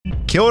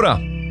Kia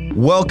ora.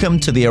 Welcome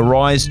to the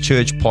Arise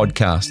Church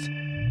podcast.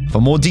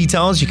 For more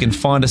details, you can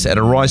find us at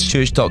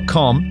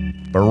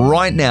arisechurch.com. But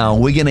right now,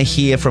 we're going to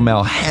hear from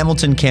our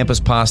Hamilton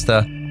campus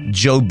pastor,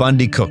 Joe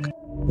Bundy-Cooke.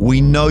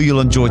 We know you'll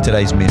enjoy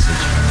today's message.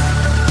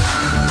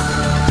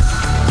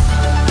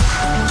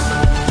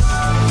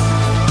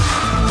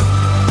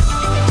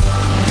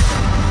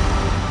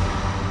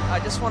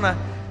 I just want to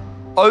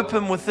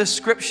open with this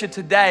scripture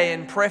today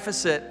and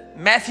preface it.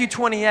 Matthew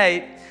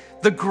 28,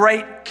 the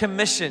Great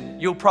Commission.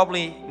 You'll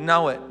probably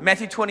know it.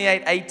 Matthew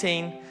 28,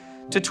 18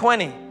 to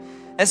 20.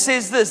 It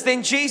says this,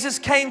 "Then Jesus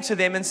came to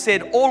them and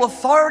said, 'All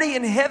authority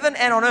in heaven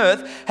and on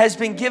earth has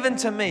been given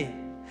to me.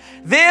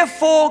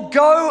 Therefore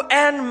go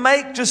and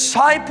make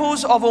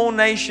disciples of all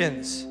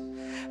nations,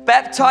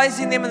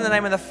 baptizing them in the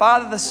name of the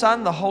Father, the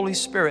Son, the Holy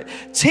Spirit,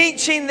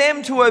 teaching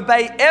them to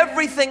obey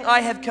everything I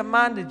have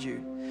commanded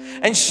you.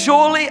 And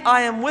surely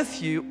I am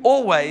with you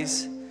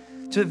always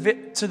to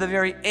the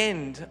very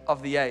end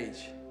of the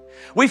age.'"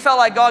 We felt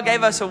like God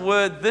gave us a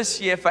word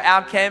this year for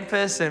our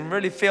campus and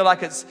really feel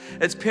like it's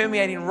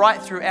permeating right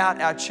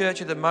throughout our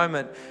church at the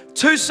moment.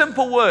 Two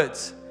simple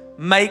words: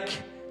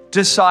 make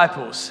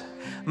disciples.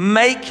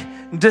 Make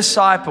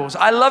disciples.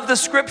 I love the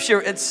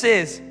scripture. It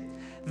says,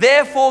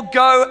 "Therefore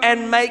go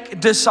and make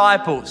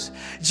disciples."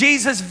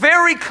 Jesus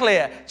very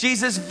clear.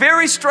 Jesus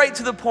very straight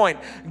to the point.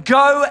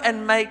 Go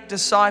and make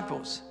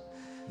disciples.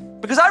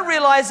 Because I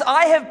realize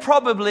I have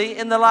probably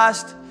in the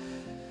last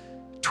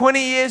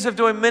 20 years of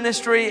doing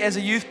ministry as a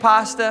youth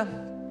pastor,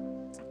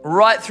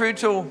 right through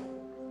till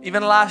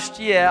even last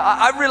year,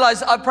 I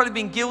realized I've probably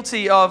been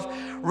guilty of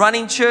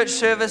running church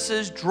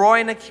services,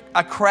 drawing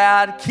a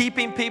crowd,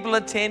 keeping people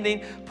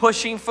attending,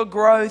 pushing for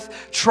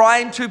growth,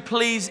 trying to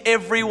please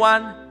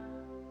everyone,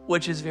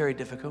 which is very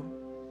difficult.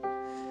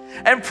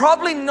 And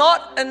probably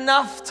not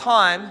enough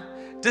time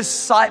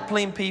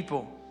discipling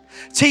people,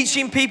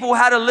 teaching people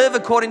how to live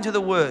according to the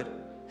word,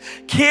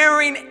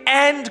 caring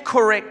and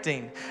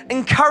correcting,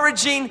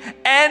 encouraging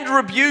and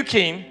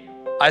rebuking.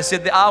 I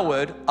said the R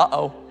word,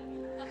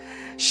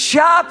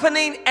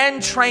 sharpening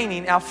and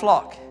training our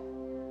flock.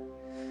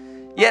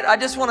 Yet I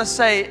just want to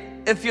say,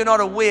 if you're not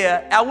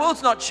aware, our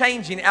world's not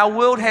changing. Our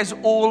world has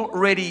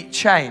already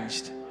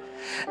changed.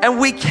 And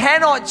we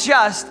cannot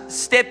just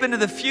step into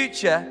the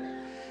future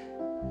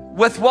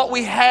with what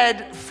we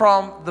had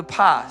from the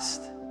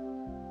past.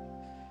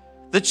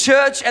 The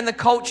church and the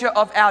culture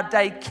of our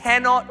day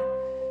cannot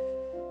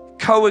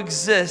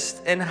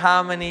coexist in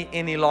harmony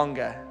any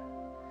longer.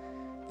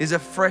 There's a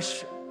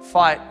fresh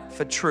fight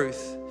for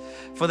truth,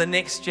 for the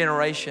next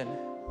generation,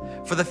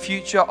 for the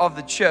future of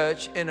the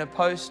church in a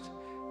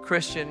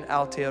post-Christian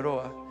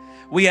Aotearoa.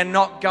 We are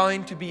not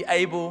going to be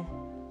able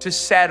to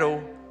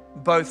saddle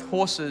both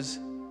horses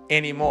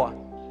anymore.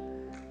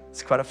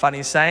 It's quite a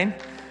funny saying.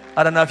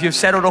 I don't know if you've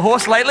saddled a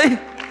horse lately.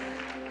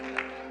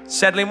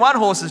 Saddling one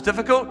horse is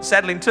difficult.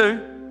 Saddling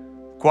two,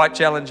 quite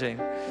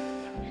challenging.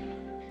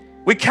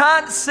 We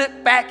can't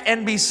sit back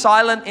and be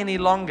silent any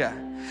longer.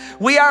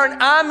 We are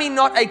an army,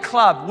 not a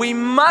club. We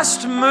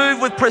must move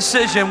with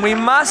precision. We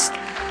must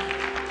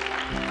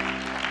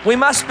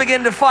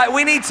begin to fight.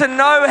 We need to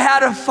know how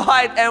to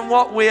fight and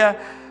what we're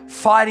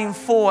fighting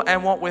for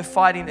and what we're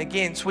fighting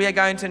against. We are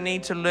going to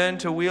need to learn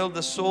to wield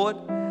the sword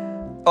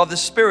of the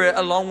Spirit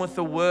along with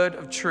the word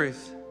of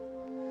truth.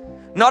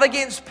 Not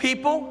against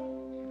people,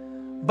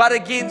 but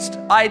against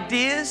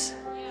ideas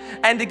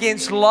and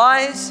against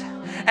lies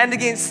and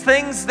against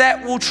things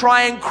that will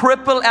try and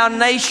cripple our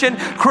nation,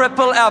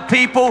 cripple our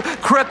people,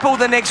 cripple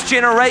the next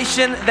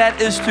generation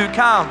that is to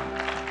come.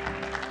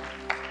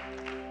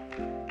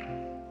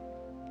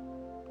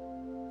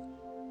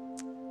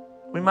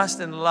 We must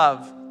in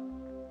love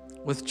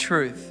with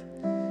truth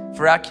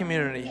for our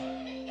community.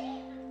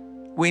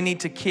 We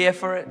need to care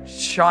for it,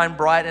 shine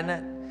bright in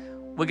it.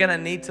 We're going to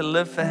need to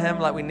live for Him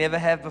like we never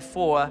have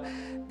before.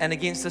 And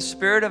against the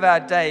spirit of our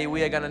day,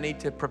 we are going to need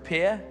to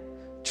prepare,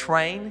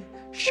 train,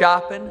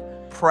 sharpen,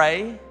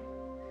 pray,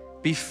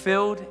 be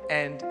filled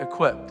and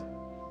equipped.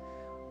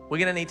 We're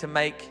going to need to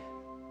make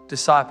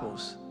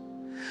disciples.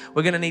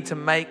 We're going to need to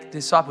make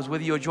disciples,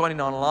 whether you're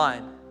joining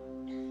online.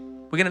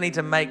 We're going to need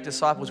to make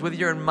disciples, whether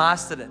you're in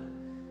Masterton.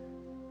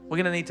 We're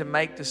going to need to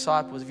make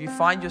disciples. If you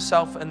find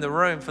yourself in the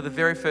room for the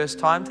very first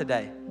time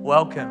today,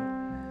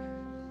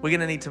 welcome. We're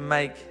going to need to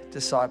make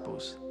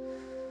disciples.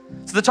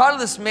 So the title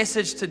of this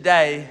message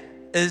today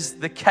is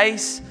The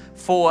Case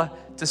for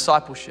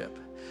Discipleship.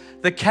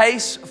 The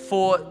case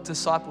for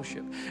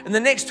discipleship. In the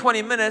next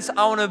 20 minutes,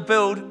 I want to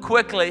build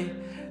quickly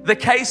the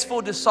case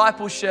for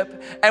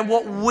discipleship and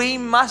what we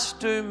must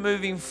do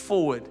moving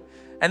forward.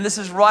 And this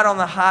is right on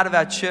the heart of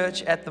our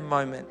church at the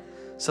moment.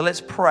 So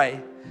let's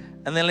pray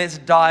and then let's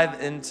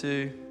dive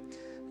into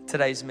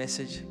today's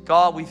message.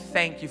 God, we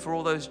thank you for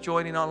all those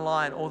joining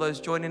online, all those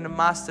joining in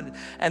Masterton,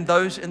 and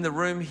those in the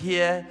room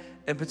here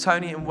in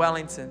Petone and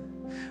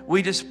Wellington.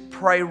 We just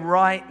pray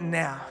right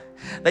now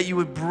that you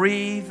would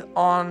breathe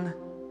on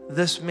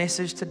this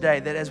message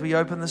today, that as we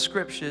open the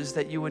scriptures,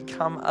 that you would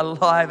come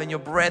alive and your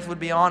breath would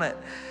be on it.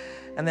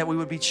 and that we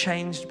would be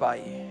changed by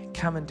you.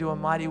 Come and do a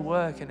mighty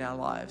work in our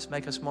lives.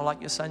 Make us more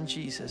like your son,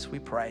 Jesus, we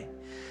pray.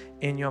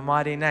 In your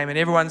mighty name. And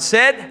everyone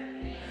said,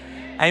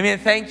 amen.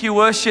 Thank you,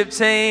 worship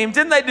team.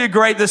 Didn't they do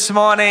great this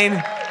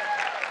morning?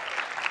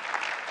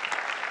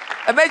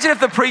 Imagine if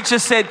the preacher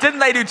said, didn't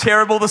they do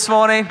terrible this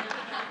morning?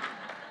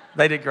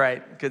 They did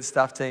great. Good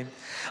stuff, team.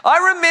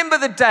 I remember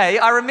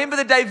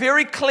the day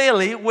very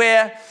clearly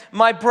where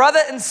my brother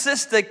and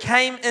sister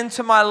came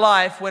into my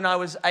life when I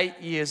was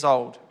 8 years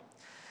old.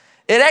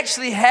 It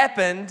actually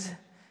happened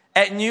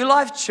at New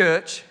Life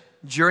Church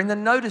during the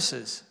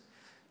notices.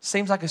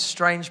 Seems like a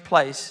strange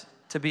place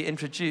to be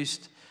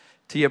introduced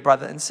to your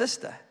brother and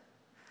sister.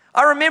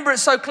 I remember it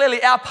so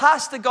clearly. Our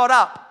pastor got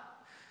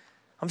up.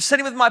 I'm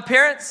sitting with my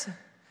parents.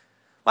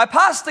 My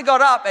pastor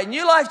got up at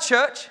New Life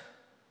Church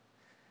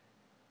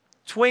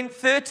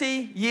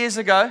 30 years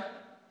ago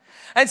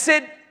and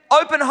said,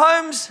 Open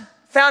Homes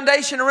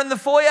Foundation are in the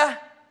foyer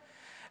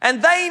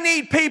and they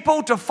need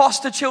people to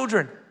foster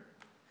children.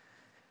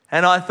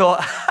 And I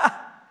thought,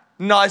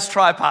 nice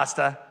try,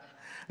 Pastor.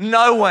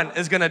 No one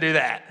is going to do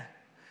that.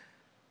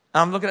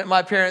 I'm looking at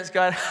my parents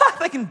going,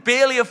 they can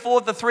barely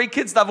afford the 3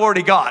 kids they've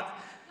already got.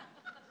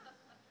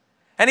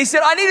 And he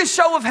said, I need a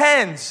show of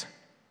hands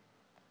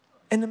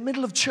in the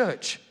middle of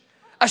church.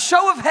 A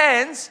show of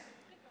hands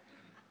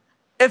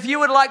if you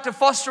would like to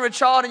foster a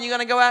child and you're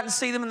going to go out and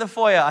see them in the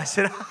foyer. I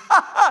said,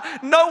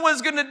 no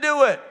one's going to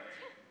do it.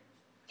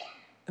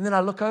 And then I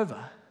look over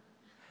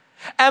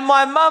and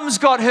my mum's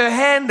got her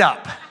hand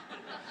up.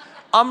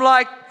 I'm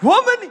like,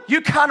 woman, you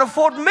can't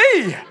afford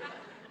me.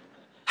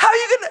 How are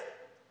you going to?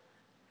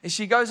 And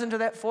she goes into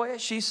that foyer,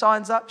 she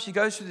signs up, she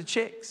goes through the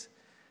checks.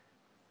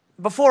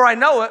 Before I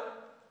know it,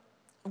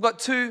 I've got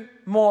 2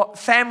 more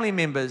family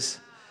members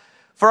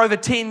for over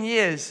 10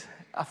 years,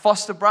 a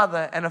foster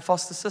brother and a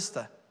foster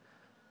sister.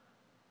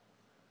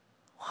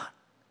 What?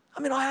 I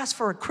mean, I asked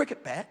for a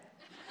cricket bat.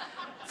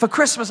 For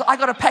Christmas, I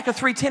got a pack of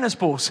 3 tennis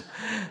balls.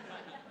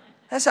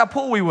 That's how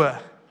poor we were.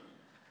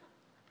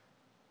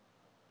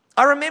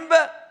 I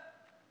remember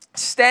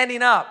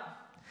standing up.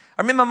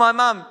 I remember my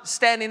mum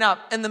standing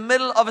up in the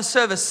middle of a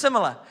service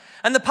similar.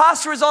 And the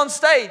pastor is on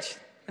stage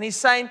and he's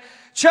saying,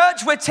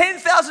 church, we're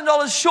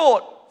 $10,000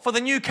 short for the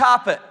new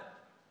carpet.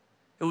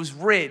 It was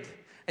red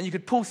and you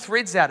could pull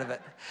threads out of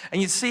it.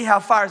 And you'd see how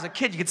far, as a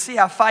kid, you could see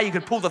how far you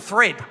could pull the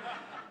thread.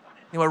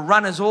 There were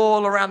runners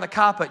all around the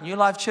carpet, New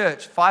Life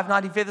Church,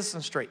 590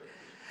 Featherston Street.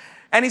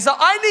 And he's like,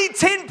 I need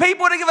 10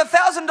 people to give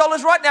 $1,000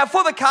 right now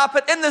for the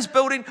carpet in this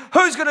building.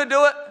 Who's going to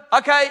do it?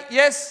 Okay,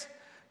 yes,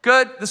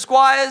 good. The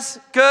Squires,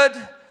 good.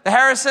 The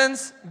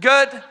Harrisons,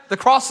 good. The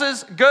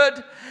Crosses, good.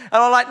 And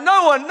I'm like,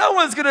 no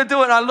one's going to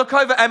do it. And I look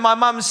over and my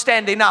mum's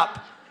standing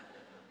up.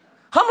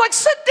 I'm like,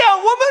 sit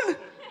down,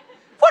 woman.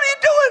 What are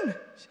you doing?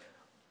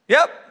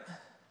 Yep.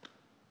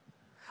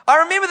 I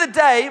remember the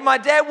day my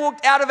dad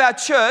walked out of our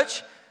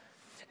church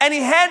and he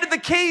handed the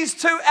keys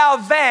to our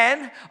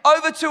van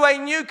over to a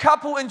new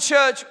couple in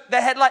church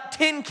that had like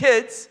 10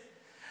 kids.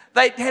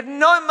 They had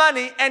no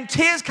money and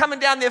tears coming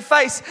down their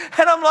face.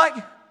 And I'm like,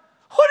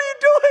 what are you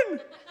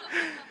doing?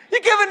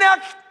 You're giving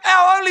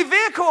our only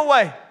vehicle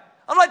away.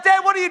 I'm like,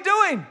 Dad, what are you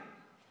doing?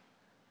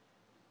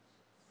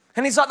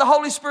 And he's like, the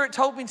Holy Spirit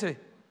told me to.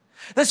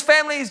 This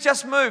family has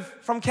just moved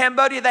from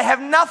Cambodia. They have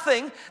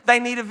nothing. They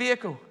need a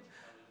vehicle.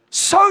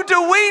 So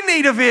do we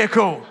need a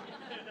vehicle.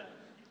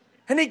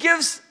 And he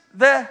gives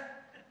the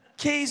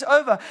keys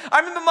over. I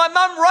remember my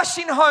mum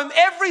rushing home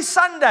every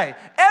Sunday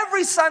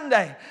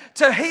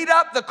to heat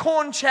up the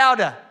corn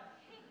chowder.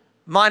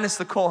 Minus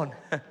the corn.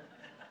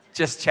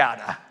 Just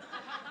chowder.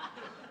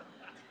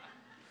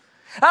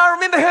 I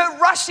remember her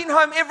rushing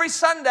home every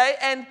Sunday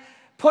and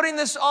putting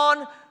this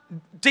on,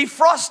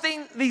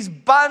 defrosting these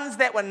buns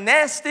that were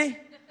nasty,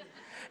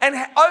 and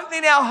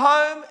opening our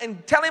home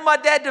and telling my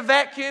dad to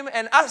vacuum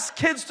and us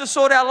kids to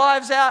sort our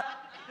lives out.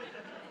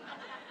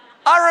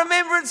 I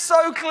remember it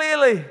so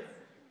clearly.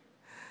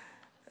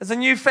 As a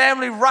new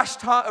family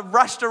rushed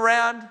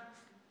around,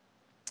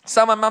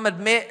 some my mum had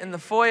met in the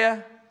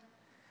foyer.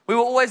 We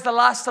were always the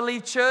last to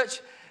leave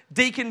church.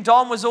 Deacon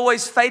Dom was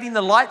always fading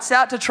the lights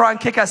out to try and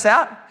kick us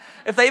out.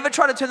 If they ever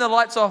try to turn the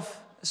lights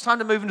off, it's time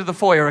to move into the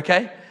foyer,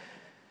 okay?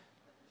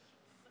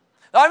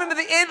 I remember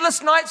the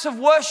endless nights of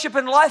worship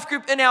and life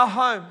group in our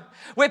home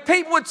where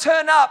people would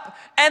turn up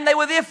and they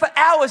were there for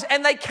hours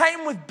and they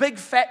came with big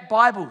fat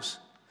Bibles.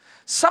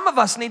 Some of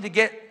us need to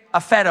get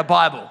a fatter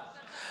Bible.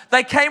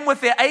 They came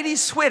with their 80s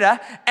sweater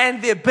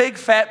and their big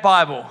fat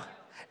Bible.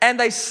 And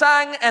they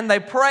sang and they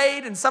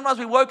prayed, and sometimes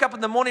we woke up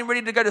in the morning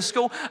ready to go to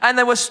school and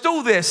they were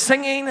still there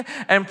singing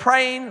and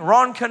praying,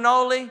 Ron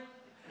Canoli.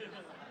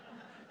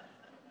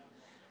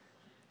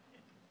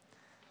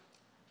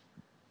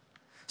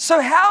 So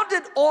how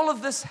did all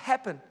of this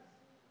happen?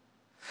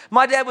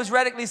 My dad was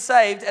radically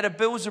saved at a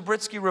Bill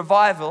Zabritsky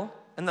revival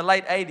in the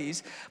late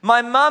 80s.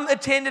 My mum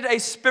attended a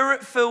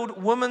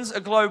spirit-filled Women's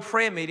Aglow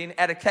prayer meeting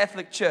at a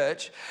Catholic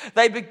church.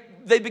 They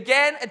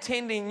began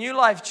attending New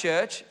Life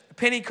Church,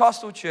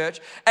 Pentecostal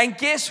church, and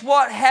guess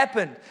what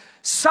happened?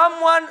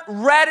 Someone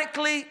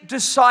radically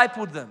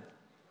discipled them.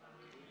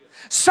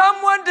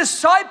 Someone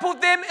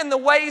discipled them in the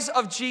ways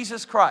of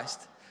Jesus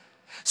Christ.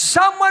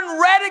 Someone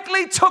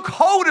radically took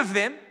hold of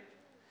them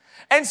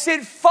and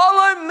said,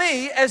 follow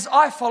me as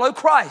I follow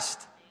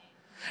Christ.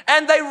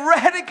 And they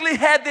radically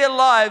had their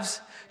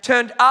lives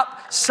turned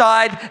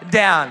upside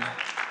down.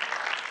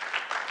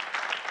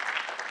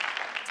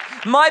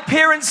 My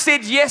parents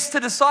said yes to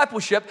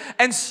discipleship,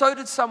 and so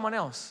did someone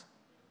else.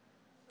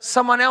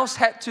 Someone else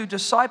had to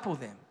disciple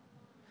them.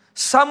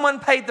 Someone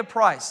paid the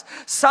price.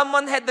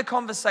 Someone had the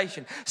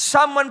conversation.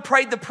 Someone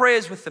prayed the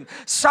prayers with them.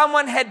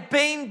 Someone had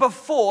been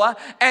before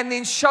and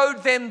then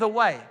showed them the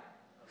way.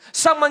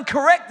 Someone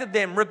corrected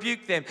them,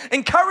 rebuked them,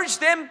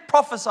 encouraged them,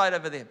 prophesied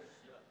over them.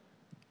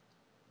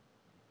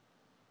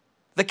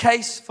 The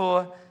case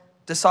for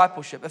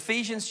discipleship.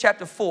 Ephesians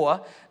chapter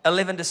 4,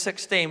 11 to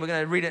 16. We're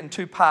going to read it in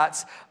two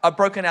parts. I've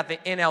broken out the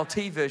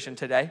NLT version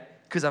today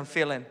because I'm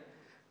feeling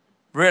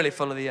really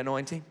full of the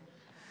anointing.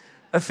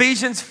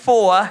 Ephesians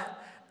 4,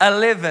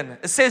 11.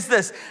 It says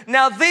this,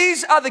 now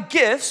these are the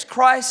gifts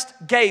Christ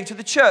gave to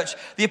the church.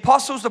 The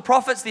apostles, the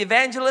prophets, the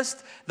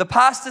evangelists, the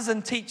pastors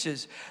and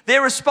teachers.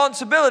 Their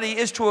responsibility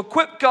is to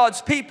equip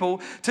God's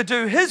people to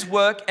do His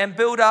work and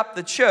build up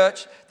the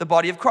church, the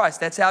body of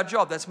Christ. That's our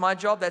job. That's my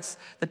job. That's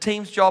the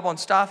team's job on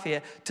staff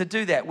here to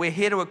do that. We're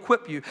here to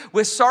equip you.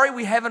 We're sorry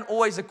we haven't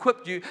always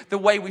equipped you the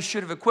way we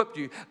should have equipped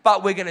you,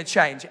 but we're going to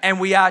change, and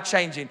we are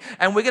changing.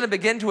 And we're going to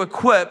begin to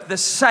equip the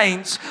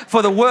saints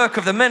for the work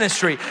of the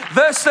ministry.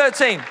 Verse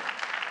 13.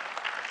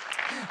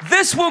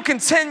 This will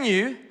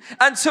continue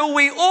until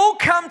we all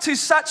come to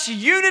such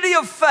unity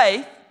of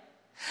faith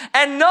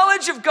and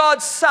knowledge of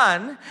God's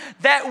Son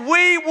that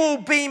we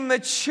will be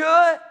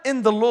mature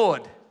in the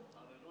Lord.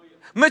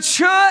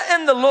 Mature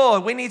in the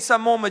Lord. We need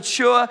some more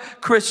mature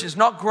Christians,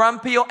 not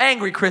grumpy or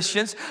angry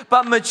Christians,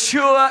 but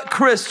mature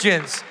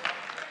Christians.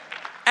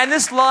 And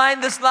this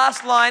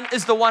last line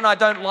is the one I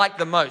don't like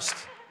the most.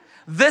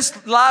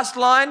 This last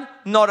line,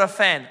 not a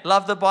fan.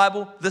 Love the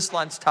Bible. This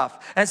line's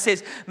tough. And it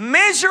says,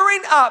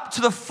 measuring up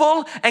to the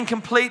full and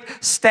complete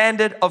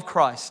standard of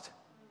Christ.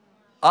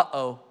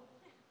 Uh-oh.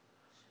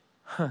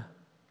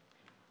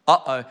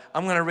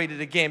 I'm going to read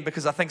it again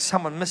because I think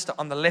someone missed it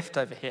on the left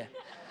over here.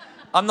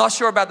 I'm not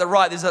sure about the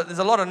right. There's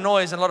a lot of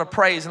noise and a lot of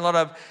praise and a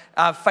lot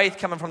of faith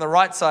coming from the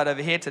right side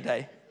over here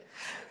today.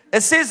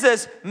 It says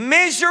this,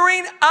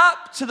 measuring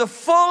up to the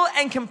full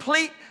and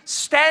complete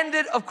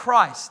standard of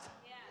Christ.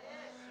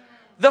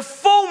 The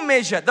full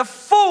measure, the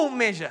full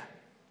measure.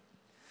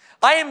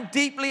 I am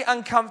deeply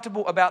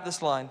uncomfortable about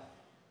this line.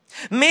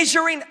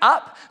 Measuring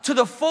up to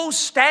the full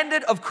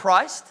standard of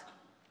Christ.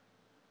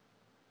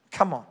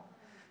 Come on.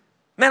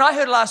 Man, I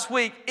heard last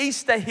week,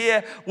 Easter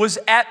here was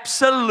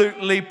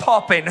absolutely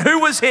popping. Who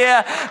was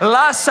here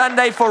last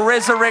Sunday for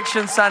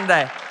Resurrection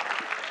Sunday?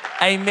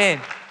 Amen.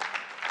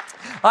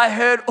 I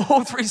heard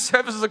all three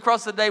services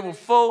across the day were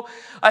full.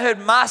 I heard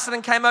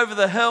Marston came over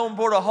the hill and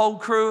brought a whole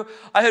crew.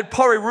 I heard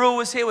Pori Rule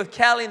was here with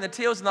Callie and the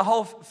Teals and the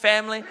whole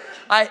family.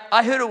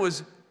 I heard it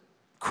was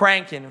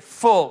cranking,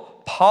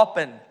 full,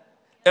 popping.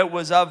 It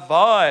was a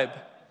vibe.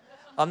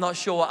 I'm not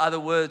sure what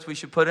other words we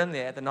should put in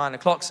there at the 9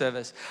 o'clock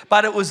service,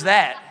 but it was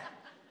that.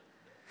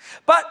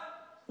 But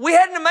we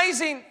had an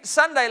amazing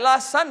Sunday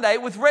last Sunday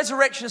with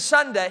Resurrection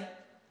Sunday.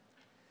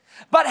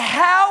 But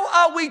how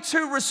are we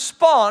to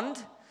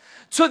respond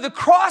to the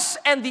cross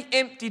and the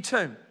empty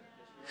tomb?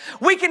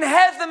 We can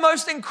have the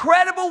most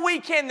incredible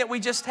weekend that we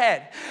just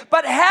had,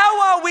 but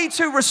how are we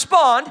to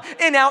respond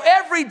in our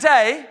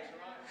everyday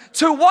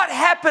to what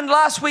happened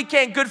last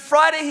weekend? Good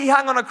Friday, He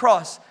hung on a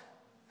cross.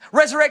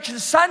 Resurrection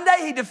Sunday,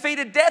 He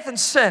defeated death and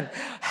sin.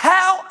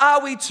 How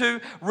are we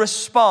to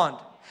respond?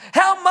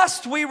 How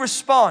must we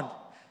respond?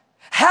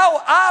 How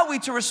are we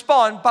to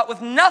respond but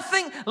with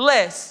nothing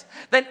less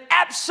than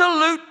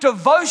absolute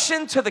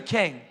devotion to the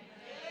King?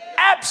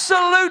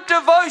 Absolute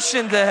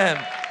devotion to Him.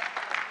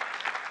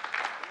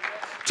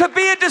 To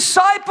be a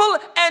disciple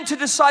and to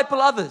disciple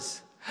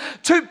others.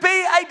 To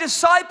be a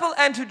disciple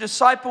and to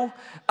disciple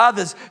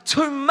others.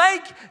 To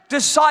make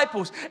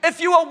disciples. If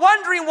you are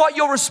wondering what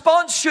your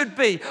response should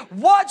be,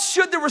 what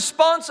should the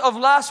response of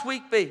last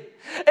week be?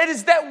 It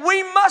is that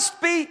we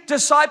must be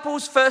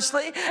disciples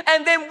firstly,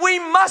 and then we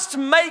must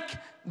make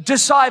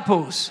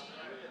disciples.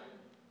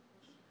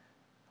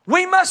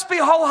 We must be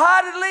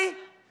wholeheartedly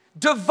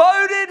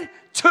devoted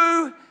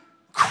to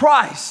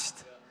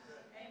Christ.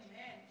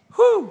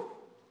 Whew.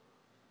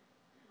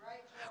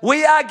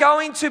 We are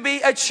going to be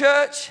a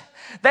church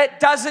that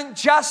doesn't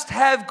just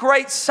have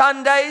great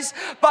Sundays,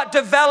 but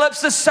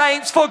develops the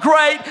saints for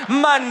great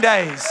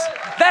Mondays.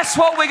 That's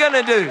what we're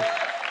going to do.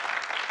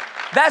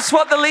 That's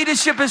what the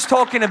leadership is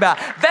talking about.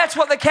 That's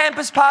what the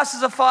campus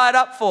pastors are fired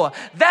up for.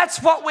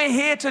 That's what we're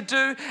here to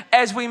do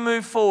as we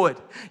move forward.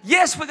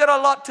 Yes, we've got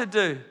a lot to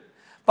do,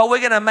 but we're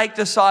going to make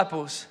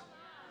disciples.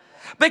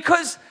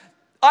 Because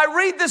I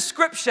read the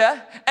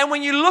scripture, and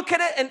when you look at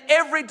it in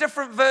every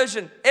different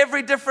version,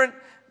 every different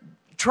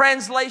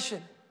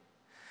translation,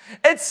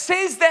 it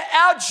says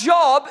that our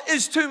job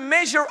is to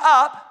measure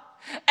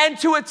up and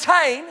to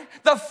attain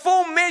the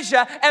full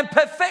measure and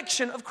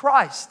perfection of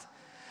Christ.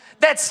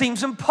 That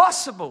seems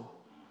impossible.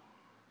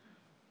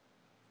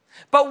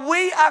 But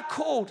we are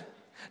called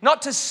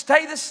not to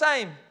stay the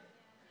same,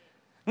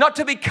 not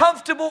to be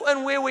comfortable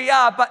in where we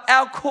are, but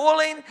our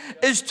calling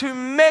is to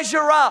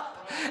measure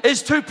up,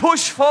 is to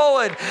push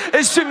forward,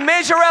 is to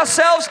measure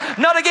ourselves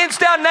not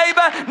against our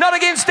neighbor, not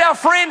against our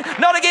friend,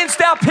 not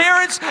against our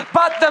parents,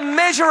 but the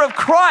measure of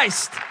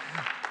Christ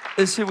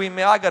is who we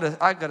meet. I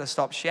gotta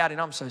stop shouting.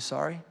 I'm so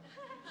sorry.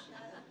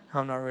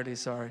 I'm not really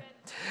sorry.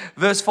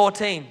 Verse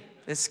 14.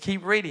 Let's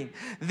keep reading.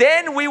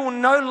 Then we will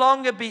no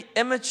longer be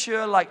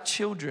immature like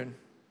children.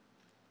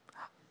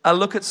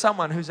 Look at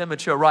someone who's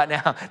immature right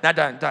now. No,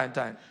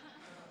 don't.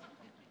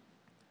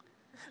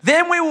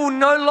 Then we will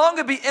no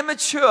longer be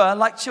immature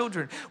like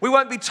children. We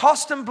won't be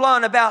tossed and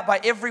blown about by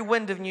every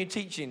wind of new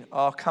teaching.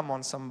 Oh, come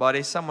on,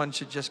 somebody. Someone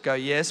should just go,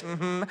 yes.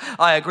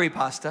 I agree,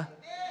 Pastor.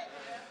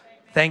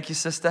 Thank you,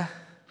 sister.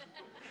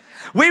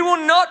 We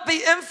will not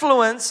be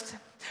influenced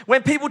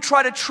when people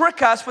try to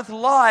trick us with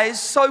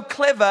lies so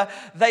clever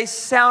they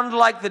sound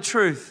like the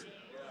truth.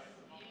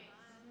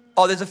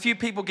 Oh, there's a few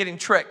people getting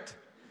tricked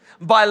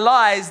by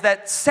lies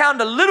that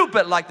sound a little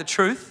bit like the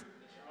truth.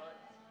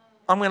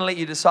 I'm going to let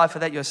you decipher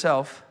that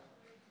yourself.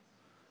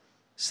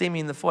 See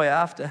me in the foyer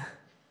after.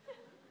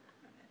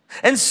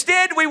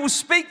 Instead, we will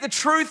speak the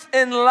truth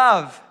in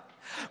love,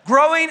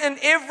 growing in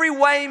every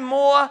way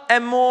more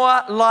and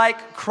more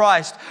like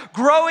Christ.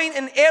 Growing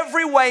in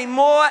every way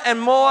more and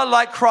more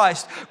like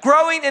Christ.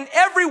 Growing in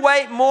every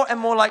way more and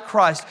more like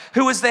Christ,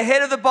 who is the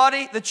head of the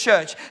body, the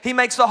church. He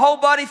makes the whole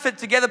body fit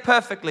together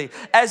perfectly.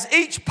 As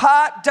each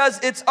part does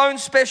its own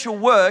special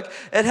work,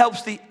 it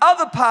helps the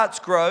other parts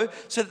grow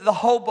so that the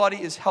whole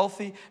body is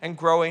healthy and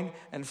growing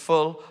and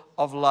full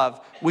of love.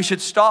 We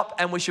should stop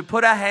and we should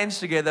put our hands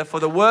together for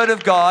the word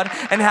of God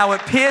and how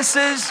it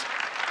pierces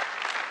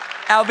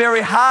our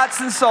very hearts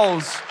and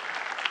souls.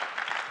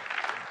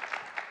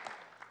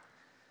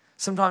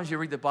 Sometimes you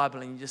read the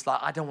Bible and you're just like,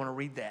 I don't want to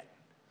read that.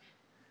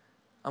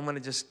 I'm going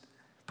to just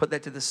put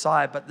that to the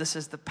side. But this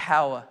is the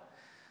power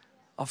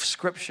of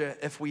Scripture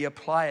if we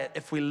apply it,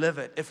 if we live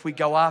it, if we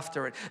go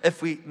after it,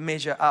 if we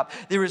measure up.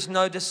 There is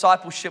no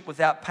discipleship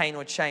without pain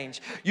or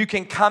change. You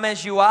can come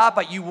as you are,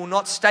 but you will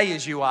not stay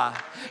as you are.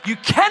 You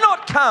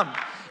cannot come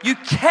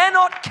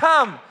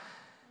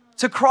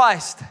to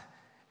Christ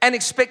and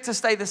expect to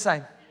stay the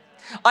same.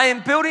 I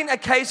am building a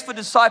case for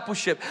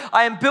discipleship.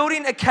 I am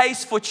building a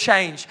case for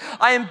change.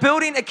 I am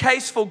building a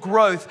case for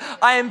growth.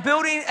 I am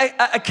building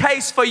a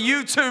case for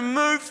you to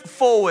move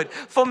forward,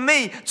 for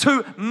me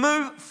to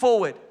move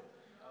forward.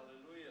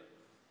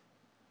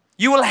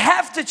 You will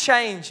have to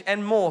change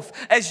and morph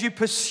as you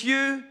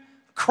pursue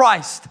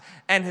Christ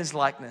and His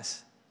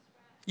likeness.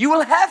 You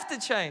will have to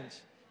change.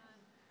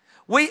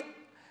 We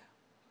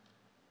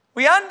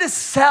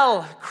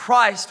undersell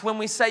Christ when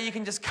we say you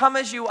can just come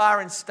as you are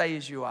and stay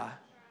as you are.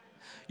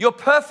 You're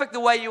perfect the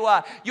way you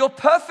are. You're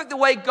perfect the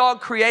way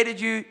God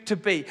created you to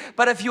be.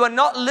 But if you are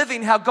not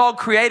living how God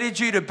created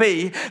you to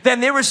be, then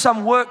there is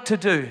some work to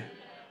do.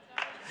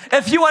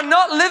 If you are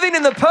not living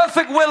in the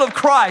perfect will of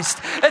Christ,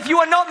 if you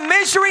are not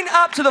measuring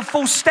up to the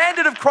full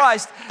standard of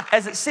Christ,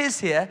 as it says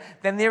here,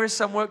 then there is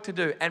some work to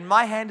do. And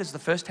my hand is the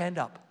first hand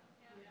up.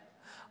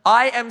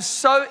 I am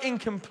so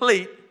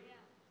incomplete.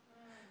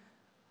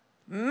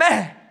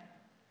 Man.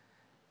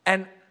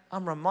 And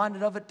I'm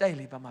reminded of it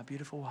daily by my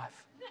beautiful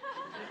wife.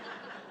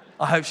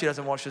 I hope she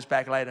doesn't watch this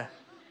back later.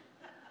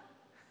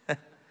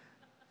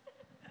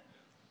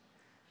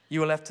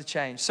 You will have to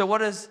change. So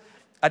what is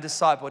a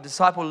disciple? A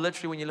disciple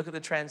literally, when you look at the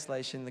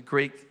translation, the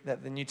Greek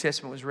that the New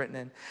Testament was written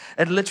in,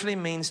 it literally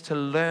means to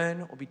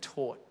learn or be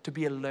taught, to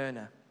be a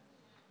learner.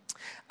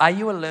 Are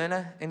you a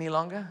learner any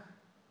longer?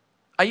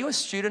 Are you a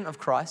student of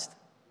Christ?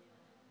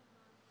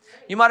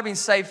 You might have been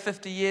saved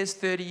 50 years,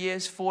 30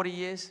 years, 40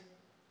 years,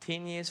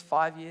 10 years,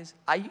 5 years.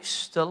 Are you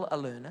still a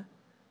learner?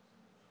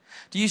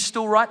 Do you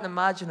still write in the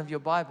margin of your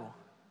Bible?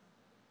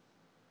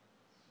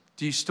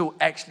 Do you still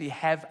actually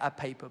have a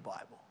paper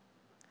Bible?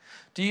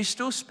 Do you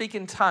still speak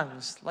in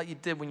tongues like you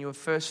did when you were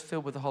first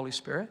filled with the Holy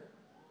Spirit?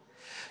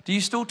 Do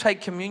you still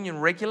take communion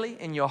regularly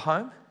in your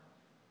home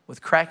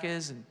with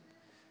crackers and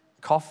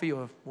coffee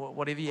or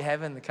whatever you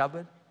have in the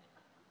cupboard?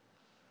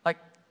 Like,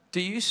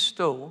 do you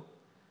still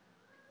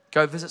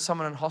go visit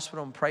someone in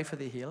hospital and pray for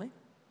their healing?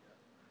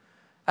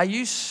 Are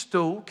you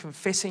still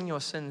confessing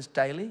your sins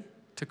daily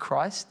to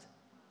Christ?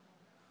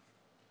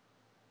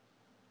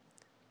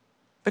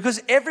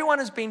 Because everyone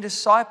has been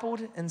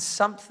discipled in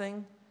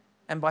something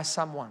and by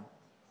someone.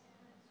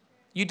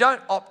 You don't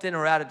opt in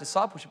or out of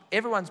discipleship.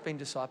 Everyone's been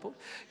discipled.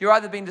 You're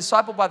either being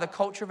discipled by the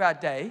culture of our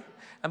day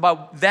and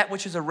by that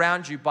which is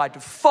around you by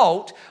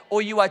default,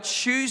 or you are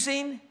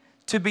choosing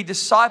to be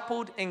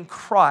discipled in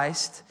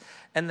Christ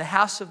in the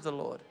house of the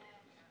Lord.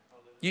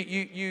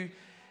 You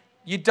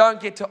don't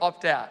get to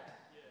opt out.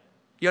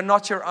 You're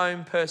not your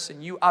own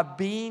person. You are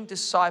being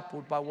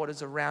discipled by what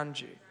is around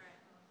you.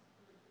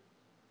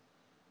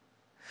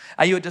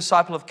 Are you a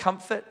disciple of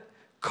comfort,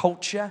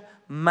 culture,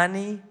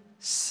 money,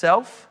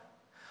 self?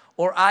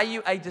 Or are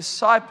you a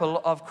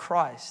disciple of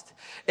Christ?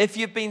 If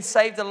you've been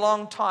saved a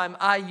long time,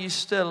 are you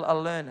still a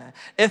learner?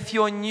 If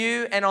you're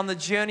new and on the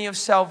journey of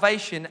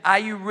salvation, are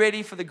you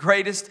ready for the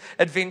greatest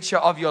adventure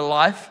of your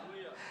life?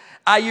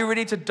 Are you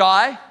ready to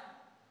die?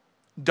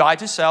 Die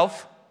to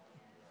self.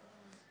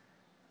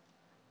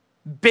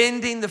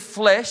 Bending the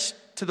flesh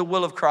to the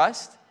will of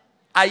Christ.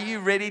 Are you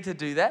ready to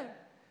do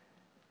that?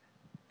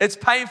 It's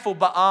painful,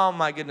 but oh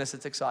my goodness,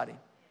 it's exciting.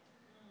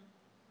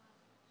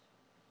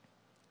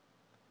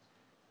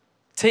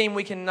 Team,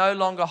 we can no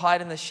longer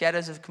hide in the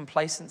shadows of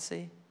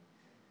complacency.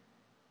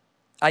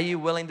 Are you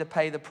willing to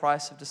pay the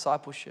price of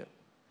discipleship?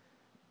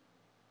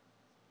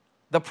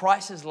 The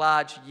price is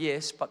large,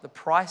 yes, but the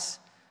price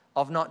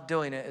of not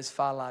doing it is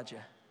far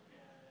larger.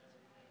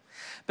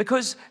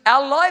 Because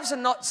our lives are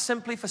not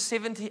simply for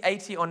 70,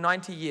 80, or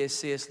 90 years,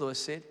 C.S. Lewis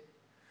said.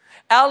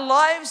 Our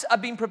lives are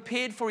being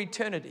prepared for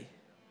eternity.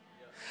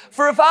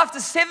 For if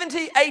after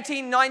 70,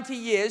 80, 90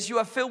 years you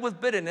are filled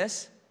with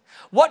bitterness,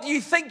 what do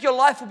you think your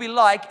life will be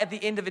like at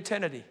the end of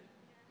eternity?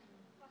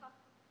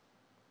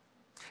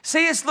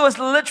 C.S. Lewis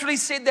literally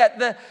said that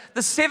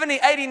the 70,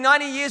 80,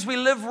 90 years we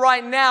live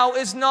right now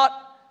is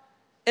not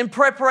in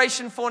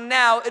preparation for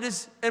now, it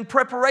is in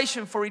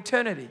preparation for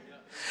eternity.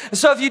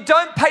 So if you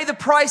don't pay the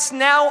price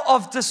now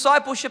of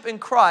discipleship in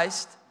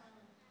Christ,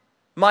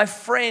 my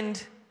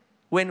friend,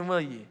 when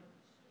will you?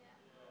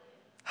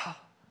 Oh,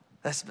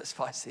 that's a bit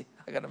spicy.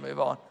 I got to move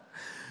on.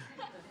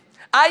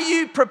 Are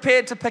you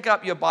prepared to pick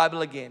up your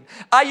Bible again?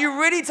 Are you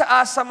ready to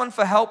ask someone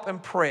for help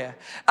and prayer?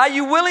 Are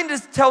you willing to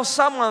tell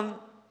someone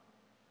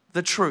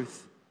the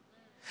truth?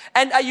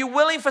 And are you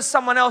willing for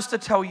someone else to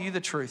tell you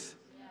the truth?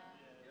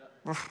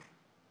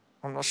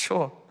 I'm not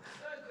sure.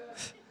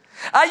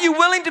 Are you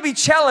willing to be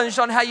challenged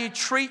on how you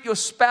treat your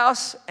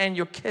spouse and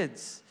your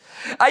kids?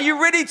 Are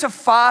you ready to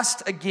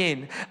fast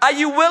again? Are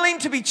you willing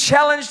to be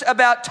challenged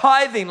about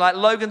tithing like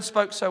Logan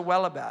spoke so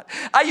well about?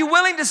 Are you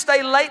willing to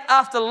stay late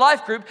after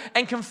life group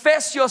and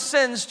confess your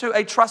sins to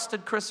a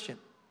trusted Christian?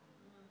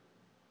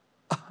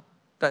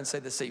 Don't say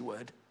the C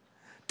word.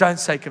 Don't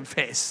say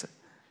confess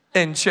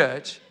in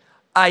church.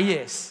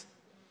 Yes.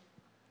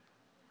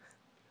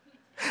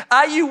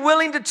 Are you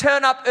willing to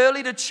turn up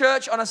early to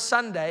church on a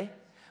Sunday,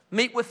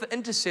 meet with the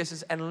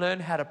intercessors, and learn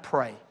how to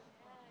pray?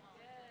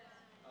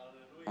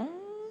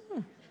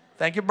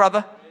 Thank you,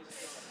 brother.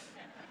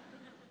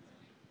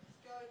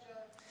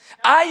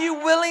 Are you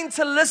willing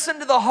to listen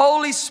to the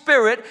Holy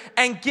Spirit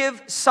and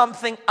give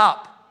something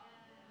up?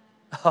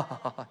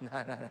 Oh,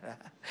 no.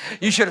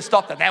 You should have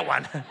stopped at that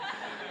one.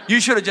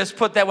 You should have just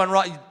put that one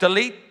right.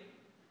 Delete.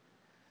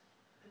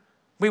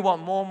 We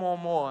want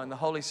more. And the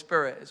Holy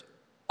Spirit is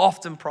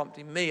often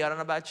prompting me, I don't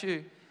know about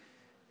you,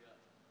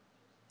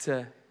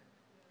 to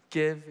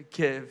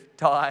give,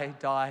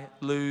 die,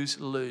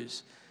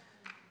 lose.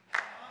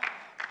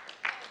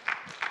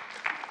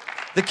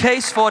 The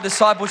case for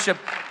discipleship,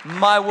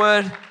 my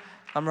word,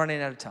 I'm running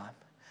out of time.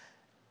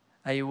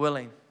 Are you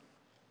willing?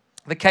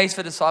 The case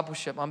for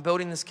discipleship, I'm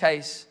building this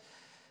case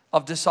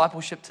of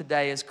discipleship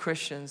today as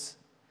Christians.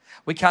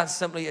 We can't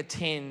simply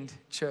attend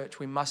church,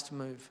 we must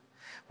move.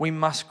 We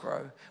must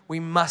grow. We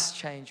must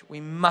change. We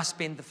must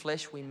bend the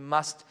flesh. We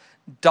must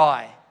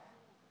die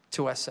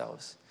to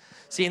ourselves.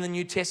 See, in the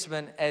New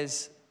Testament,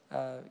 as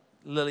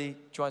Lily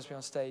joins me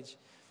on stage,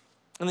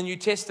 in the New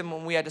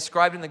Testament, we are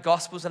described in the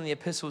Gospels and the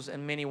Epistles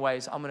in many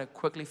ways. I'm going to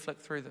quickly flick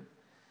through them.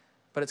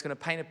 But it's going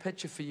to paint a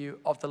picture for you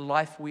of the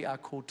life we are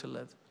called to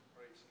live.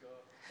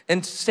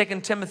 In 2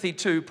 Timothy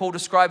 2, Paul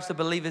describes the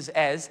believers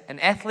as an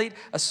athlete,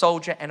 a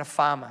soldier, and a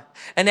farmer.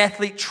 An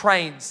athlete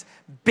trains,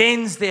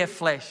 bends their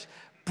flesh,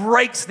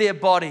 breaks their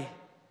body,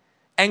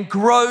 and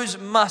grows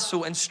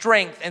muscle and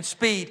strength and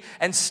speed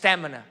and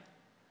stamina.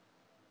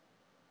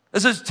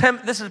 This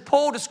is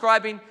Paul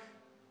describing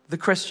the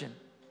Christian.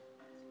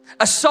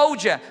 A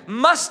soldier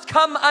must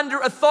come under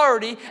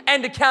authority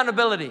and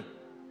accountability.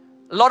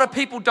 A lot of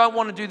people don't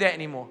want to do that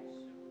anymore.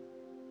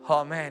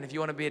 Oh man, if you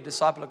want to be a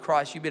disciple of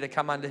Christ, you better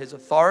come under his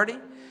authority.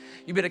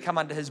 You better come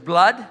under his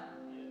blood.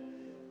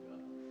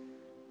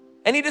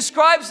 And he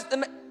describes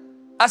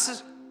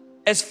us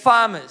as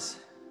farmers.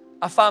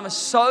 A farmer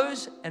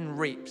sows and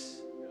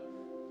reaps.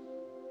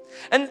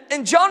 And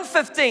in John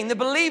 15, the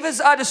believers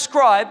are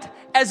described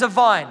as a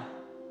vine.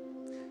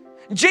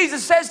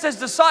 Jesus says to his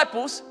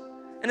disciples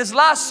in his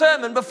last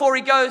sermon before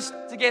he goes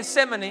to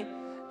Gethsemane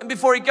and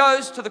before he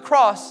goes to the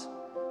cross,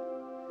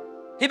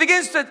 he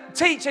begins to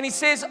teach and he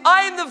says,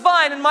 I am the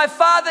vine and my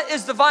Father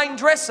is the vine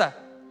dresser.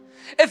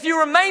 If you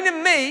remain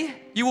in me,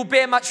 you will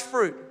bear much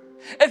fruit.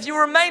 If you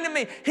remain in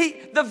me,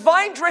 the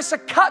vine dresser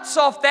cuts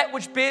off that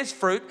which bears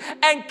fruit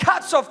and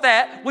cuts off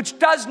that which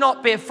does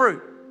not bear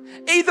fruit.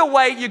 Either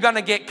way, you're going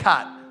to get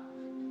cut.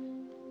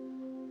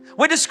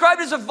 We're described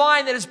as a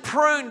vine that is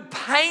pruned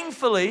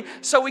painfully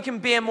so we can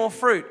bear more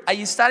fruit. Are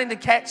you starting to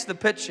catch the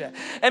picture?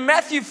 In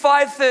Matthew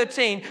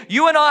 5:13,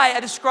 you and I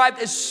are described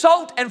as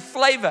salt and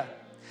flavor.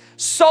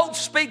 Salt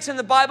speaks in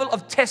the Bible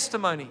of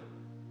testimony.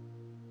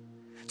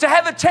 To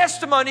have a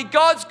testimony,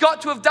 God's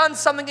got to have done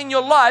something in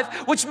your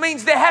life, which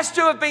means there has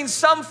to have been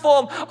some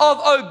form of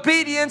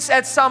obedience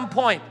at some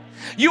point.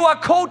 You are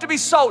called to be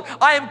salt.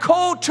 I am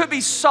called to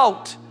be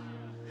salt.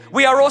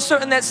 We are also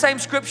in that same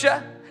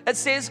scripture, it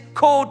says,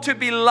 called to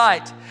be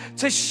light,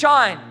 to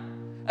shine,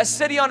 a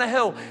city on a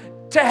hill.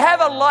 To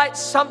have a light,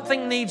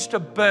 something needs to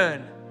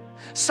burn.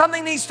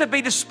 Something needs to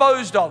be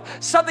disposed of.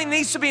 Something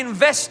needs to be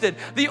invested.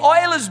 The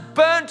oil is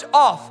burnt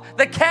off.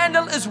 The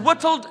candle is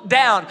whittled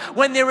down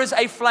when there is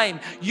a flame.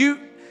 You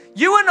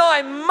and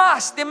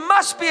I there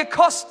must be a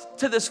cost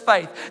to this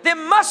faith. There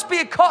must be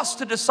a cost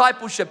to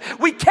discipleship.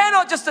 We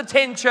cannot just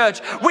attend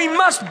church. We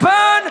must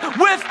burn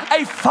with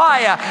a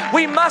fire.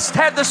 We must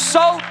have the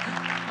salt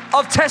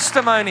of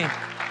testimony.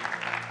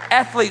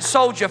 Athlete,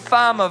 soldier,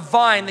 farmer,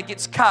 vine that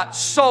gets cut,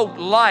 salt,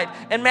 light.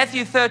 In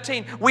Matthew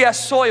 13, we are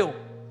soil.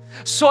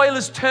 Soil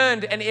is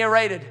turned and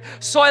aerated.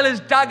 Soil is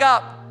dug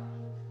up.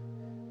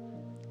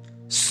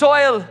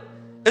 Soil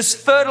is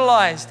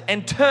fertilized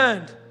and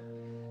turned.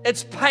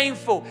 It's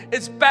painful.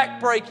 It's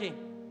backbreaking.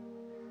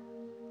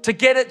 To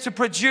get it to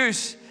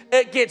produce,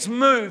 it gets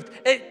moved.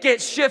 It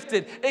gets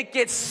shifted. It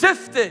gets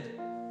sifted.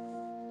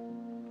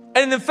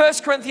 And in 1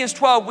 Corinthians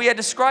 12, we are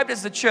described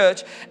as the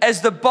church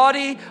as the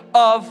body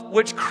of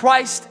which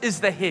Christ is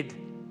the head.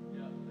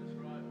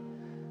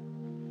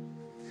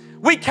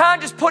 We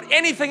can't just put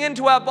anything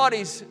into our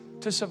bodies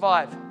to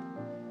survive.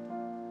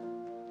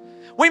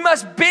 We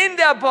must bend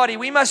our body.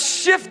 We must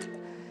shift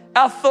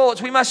our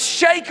thoughts. We must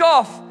shake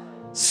off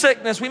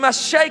sickness. We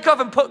must shake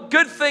off and put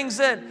good things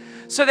in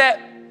so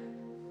that,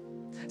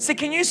 see,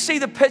 can you see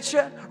the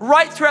picture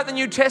right throughout the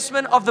New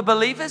Testament of the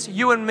believers,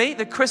 you and me,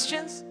 the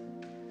Christians?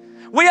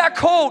 We are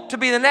called to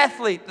be an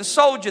athlete, the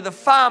soldier, the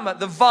farmer,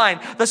 the vine,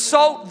 the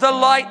salt, the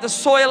light, the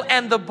soil,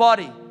 and the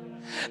body.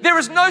 There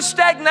is no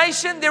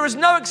stagnation. There is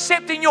no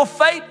accepting your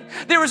fate.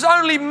 There is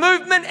only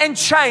movement and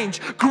change,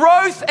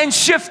 growth and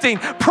shifting,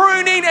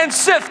 pruning and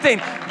sifting.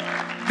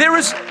 There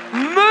is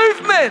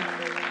movement.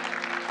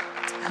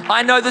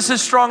 I know this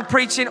is strong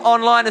preaching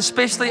online,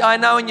 especially I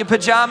know in your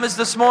pajamas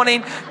this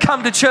morning.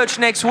 Come to church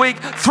next week.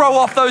 Throw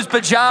off those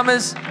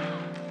pajamas.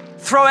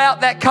 Throw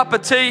out that cup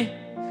of tea.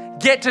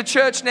 Get to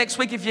church next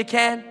week if you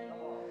can.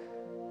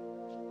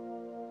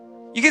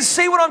 You can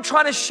see what I'm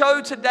trying to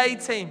show today,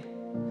 team.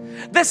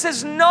 This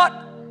is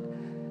not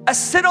a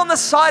sit on the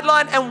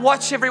sideline and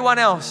watch everyone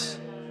else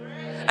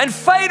and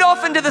fade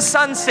off into the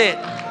sunset.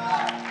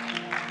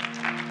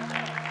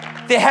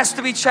 There has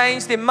to be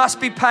change. There must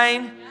be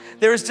pain.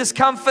 There is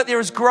discomfort. There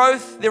is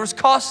growth. There is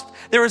cost.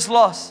 There is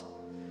loss.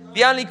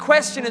 The only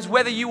question is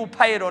whether you will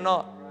pay it or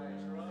not.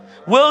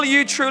 Will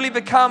you truly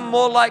become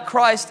more like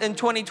Christ in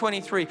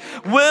 2023?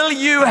 Will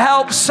you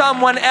help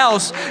someone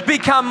else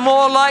become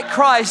more like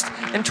Christ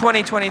in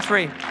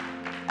 2023?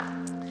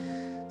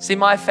 See,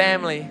 my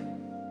family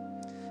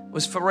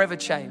was forever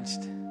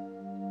changed.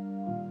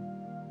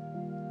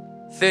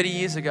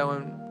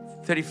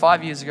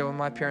 35 years ago when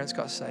my parents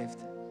got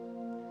saved.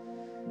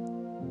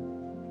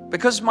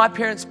 Because my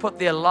parents put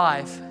their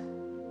life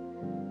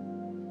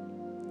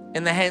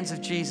in the hands of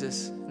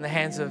Jesus, in the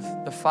hands of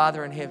the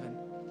Father in heaven,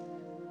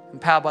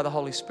 empowered by the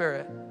Holy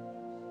Spirit.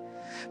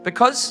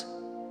 Because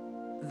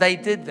they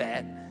did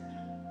that,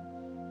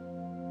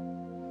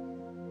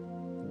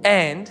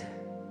 and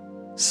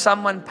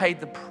someone paid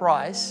the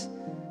price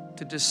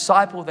to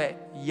disciple that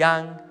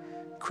young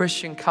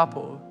Christian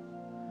couple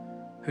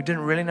who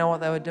didn't really know what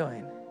they were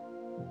doing.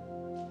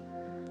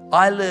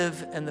 I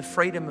live in the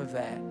freedom of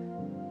that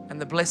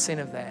and the blessing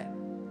of that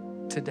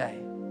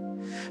today.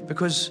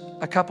 Because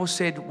a couple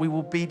said, we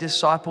will be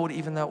discipled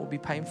even though it will be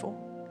painful.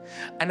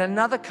 And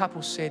another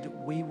couple said,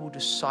 we will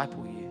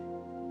disciple you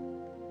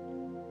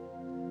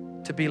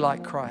to be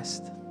like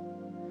Christ.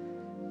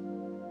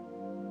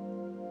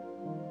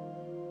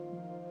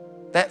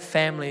 That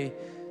family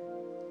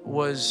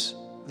was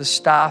the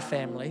Starr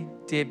family,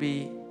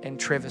 Debbie and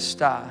Trevor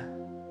Starr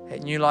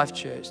at New Life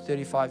Church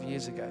 35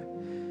 years ago.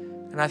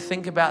 And I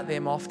think about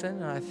them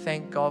often, and I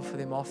thank God for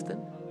them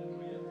often.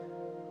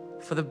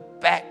 For the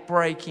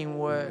back-breaking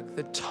work,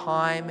 the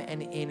time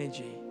and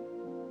energy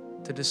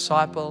to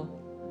disciple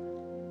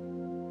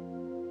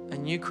a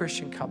new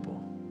Christian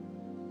couple.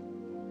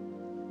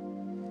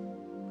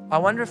 I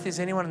wonder if there's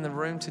anyone in the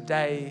room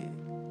today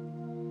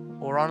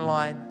or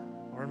online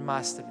or in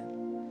Masterton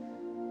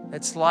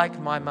that's like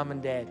my mum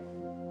and dad,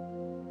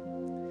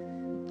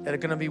 that are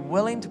going to be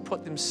willing to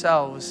put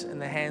themselves in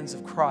the hands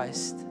of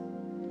Christ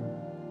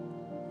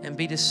and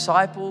be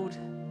discipled,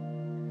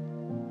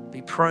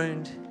 be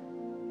pruned,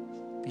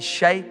 be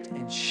shaped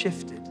and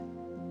shifted.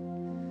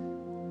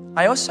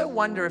 I also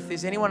wonder if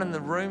there's anyone in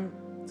the room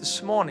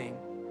this morning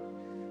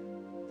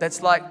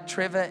that's like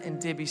Trevor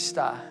and Debbie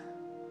Starr.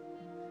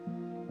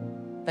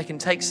 They can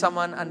take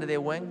someone under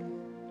their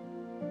wing,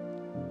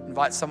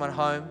 invite someone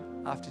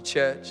home after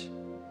church,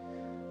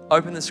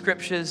 open the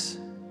scriptures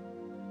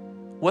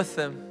with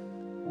them,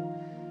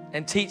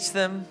 and teach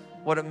them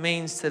what it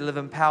means to live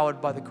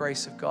empowered by the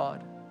grace of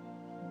God.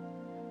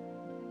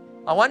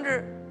 I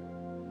wonder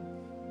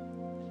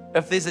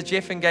if there's a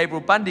Jeff and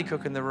Gabriel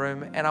Bundy-Cooke in the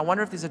room, and I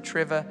wonder if there's a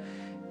Trevor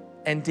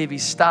and Debbie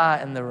Starr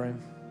in the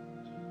room.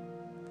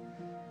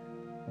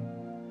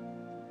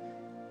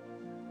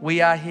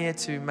 We are here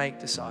to make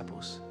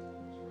disciples.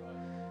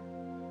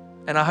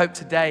 And I hope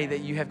today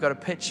that you have got a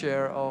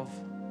picture of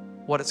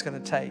what it's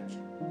going to take.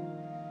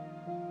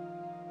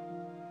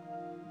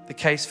 The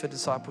case for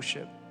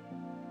discipleship.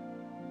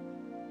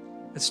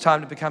 It's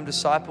time to become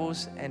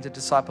disciples and to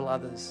disciple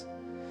others.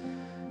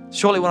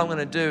 Surely what I'm going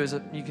to do is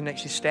that you can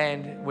actually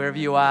stand wherever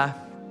you are.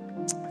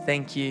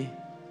 Thank you.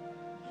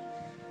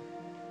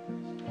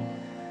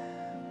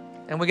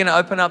 And we're going to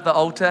open up the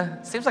altar.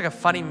 It seems like a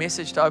funny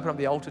message to open up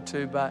the altar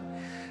to, but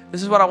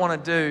this is what I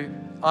want to do.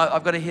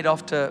 I've got to head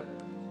off to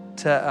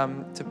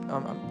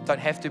don't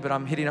have to, but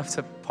I'm heading off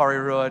to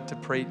Porirua to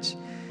preach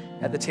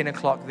at the 10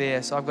 o'clock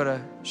there. So I've got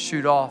to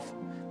shoot off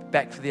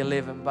back for the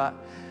 11. But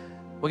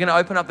we're going to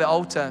open up the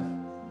altar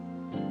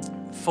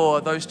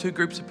for those two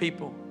groups of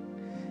people.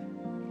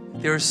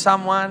 There is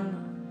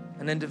someone,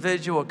 an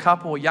individual, a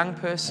couple, a young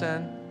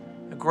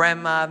person, a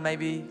grandma,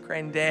 maybe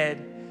granddad,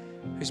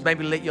 who's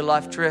maybe let your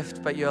life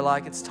drift, but you're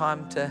like, it's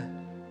time to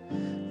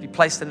be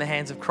placed in the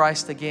hands of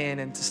Christ again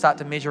and to start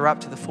to measure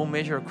up to the full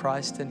measure of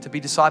Christ and to be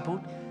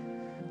discipled.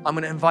 I'm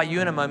going to invite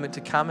you in a moment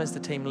to come as the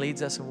team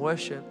leads us in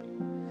worship.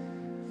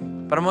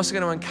 But I'm also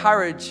going to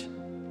encourage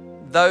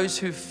those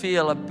who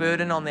feel a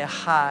burden on their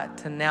heart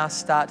to now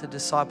start to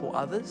disciple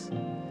others.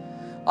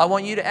 I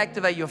want you to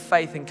activate your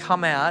faith and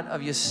come out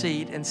of your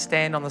seat and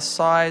stand on the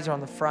sides or on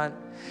the front.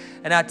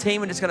 And our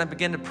team are just going to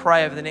begin to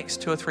pray over the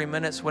next 2 or 3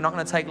 minutes. We're not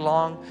going to take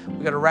long.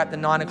 We've got to wrap the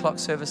 9 o'clock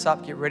service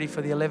up, get ready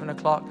for the 11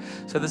 o'clock.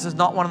 So this is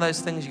not one of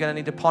those things you're going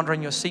to need to ponder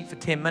in your seat for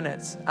 10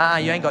 minutes.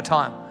 You ain't got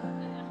time.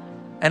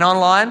 And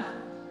online,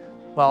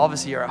 well,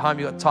 obviously you're at home,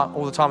 you've got time,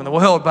 all the time in the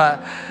world,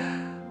 but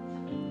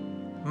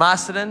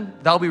Masterton,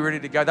 they'll be ready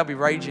to go. They'll be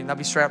raging. They'll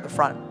be straight up the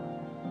front.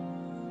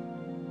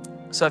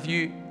 So if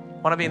you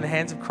want to be in the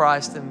hands of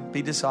Christ and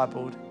be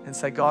discipled and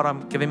say, God,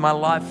 I'm giving my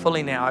life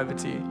fully now over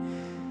to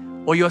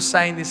you. Or you're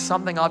saying there's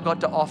something I've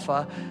got to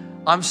offer.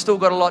 I'm still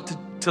got a lot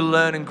to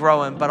learn and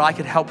grow in, but I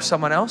could help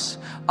someone else.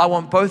 I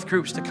want both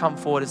groups to come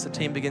forward as the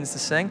team begins to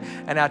sing,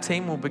 and our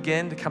team will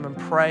begin to come and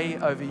pray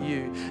over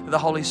you. That the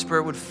Holy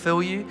Spirit would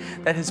fill you,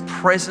 that His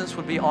presence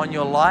would be on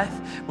your life,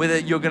 whether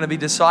you're going to be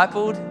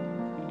discipled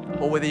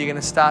or whether you're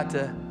going to start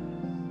to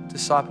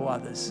disciple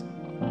others.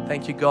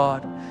 Thank you,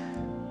 God,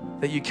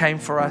 that you came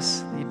for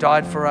us, you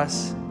died for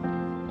us,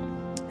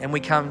 and we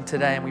come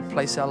today and we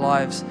place our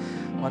lives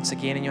once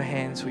again in your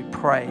hands. We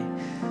pray.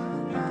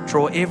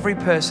 Draw every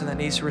person that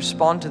needs to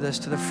respond to this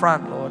to the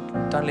front, Lord.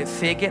 Don't let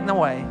fear get in the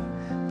way,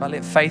 but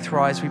let faith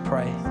rise, we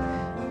pray.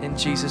 In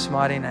Jesus'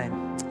 mighty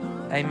name.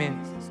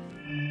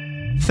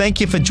 Amen. Thank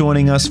you for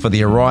joining us for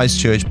the Arise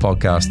Church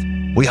podcast.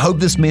 We hope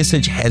this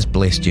message has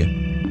blessed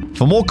you.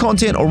 For more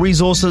content or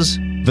resources,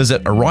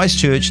 visit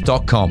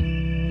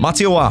arisechurch.com.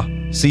 Mate ua.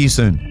 See you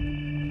soon.